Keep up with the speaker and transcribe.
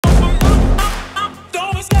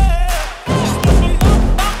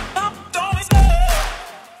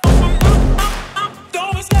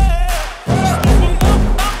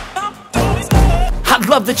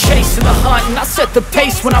love the chase and the hunt, and I set the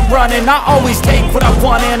pace when I'm running. I always take what I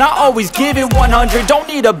want and I always give it 100. Don't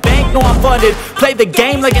need a bank, no I'm funded. Play the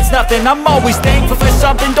game like it's nothing. I'm always thankful for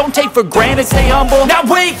something. Don't take for granted, stay humble. Now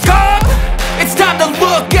wake up! It's time to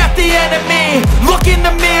look at the enemy. Look in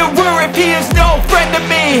the mirror if he is no friend to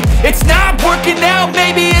me. It's not working out,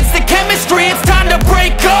 maybe it's the chemistry. It's time to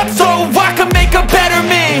break up so I can make a better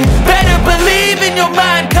me. Better believe in your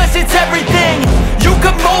mind, cause it's everything. You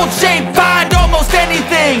can mold, shape, find almost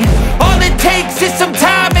anything. All it takes is some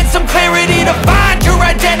time and some clarity to find your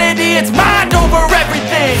identity. It's mind over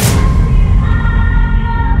everything.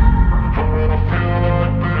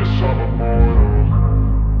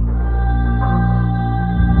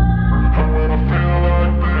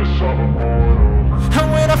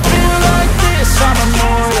 I'm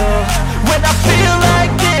immortal. When I feel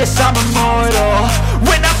like this, I'm immortal.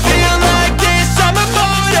 When I feel like this, I'm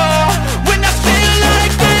immortal. When I feel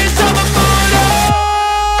like this, I'm immortal.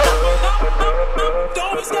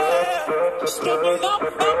 Don't stop. Step it up.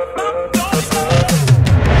 Don't stop.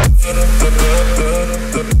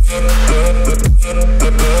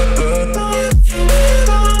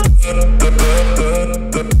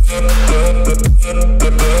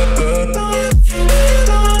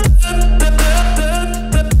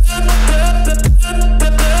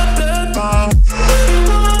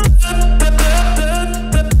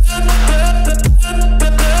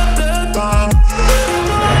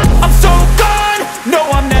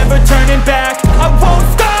 Back. I won't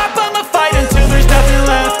stop, I'ma fight until there's nothing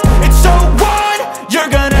left. It's so on, you're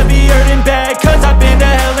gonna be hurting bad, cause I've been to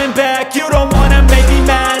hell and back. You don't wanna make me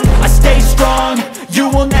mad, I stay strong, you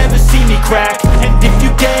will never see me crack. And if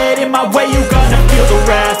you get in my way, you're gonna feel the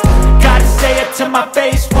wrath. Gotta say it to my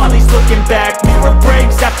face while he's looking back. Mirror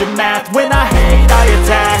breaks after math, when I hate I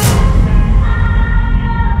attack.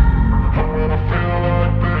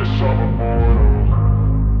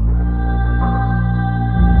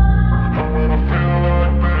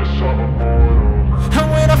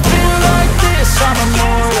 I'm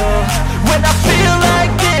immortal. When I feel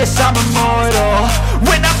like this, I'm immortal.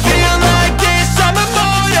 When I feel like this, I'm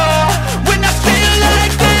immortal. When I feel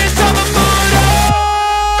like this, I'm immortal.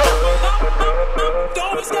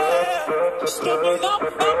 Don't stop. Step it up.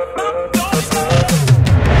 Don't stop.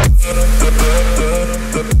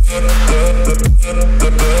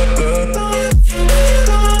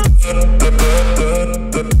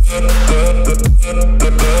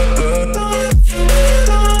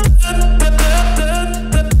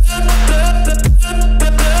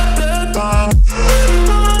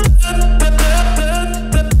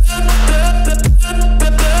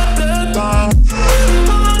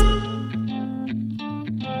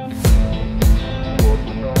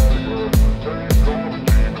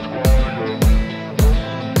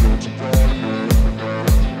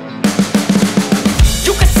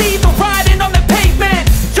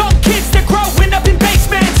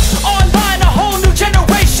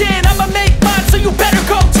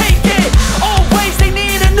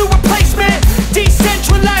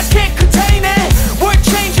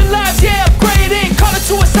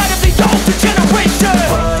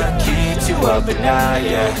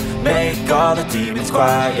 Make all the demons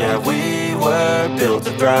quiet, yeah. We were built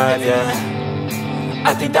to thrive, yeah.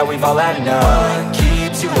 I think that we've all had enough. What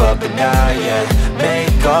keeps you up at night, yeah.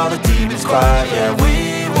 Make all the demons quiet, yeah.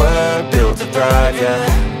 We were built to thrive, yeah.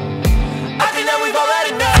 I think that we've all had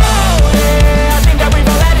enough, yeah. I think that we've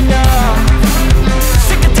all had enough.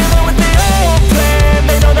 Sick of dealing with the old plan.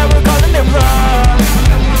 They know that we're calling it wrong.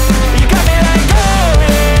 You got me like, oh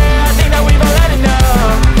yeah. I think that we've all had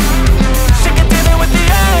enough.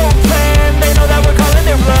 They know that we're calling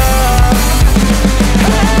it love.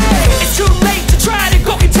 Hey, it's too late to try to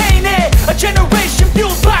go contain it. A generation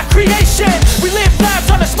fueled by creation. We live lives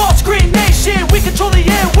on a small screen nation. We control the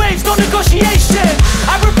airwaves, no negotiation.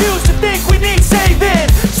 I refuse to think we need saving.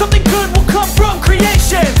 Something good will come from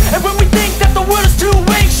creation. And when we think that the world is too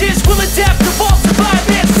anxious, we'll adapt, evolve, survive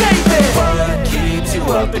and save it. What keeps you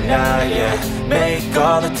up at night, yeah. Make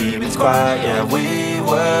all the demons quiet, yeah. We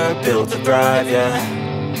were built to thrive, yeah.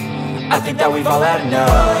 I think that we've all had enough.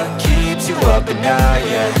 What keeps you up at night,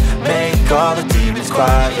 yeah. Make all the demons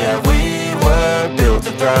quiet, yeah. We were built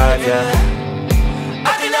to thrive, yeah.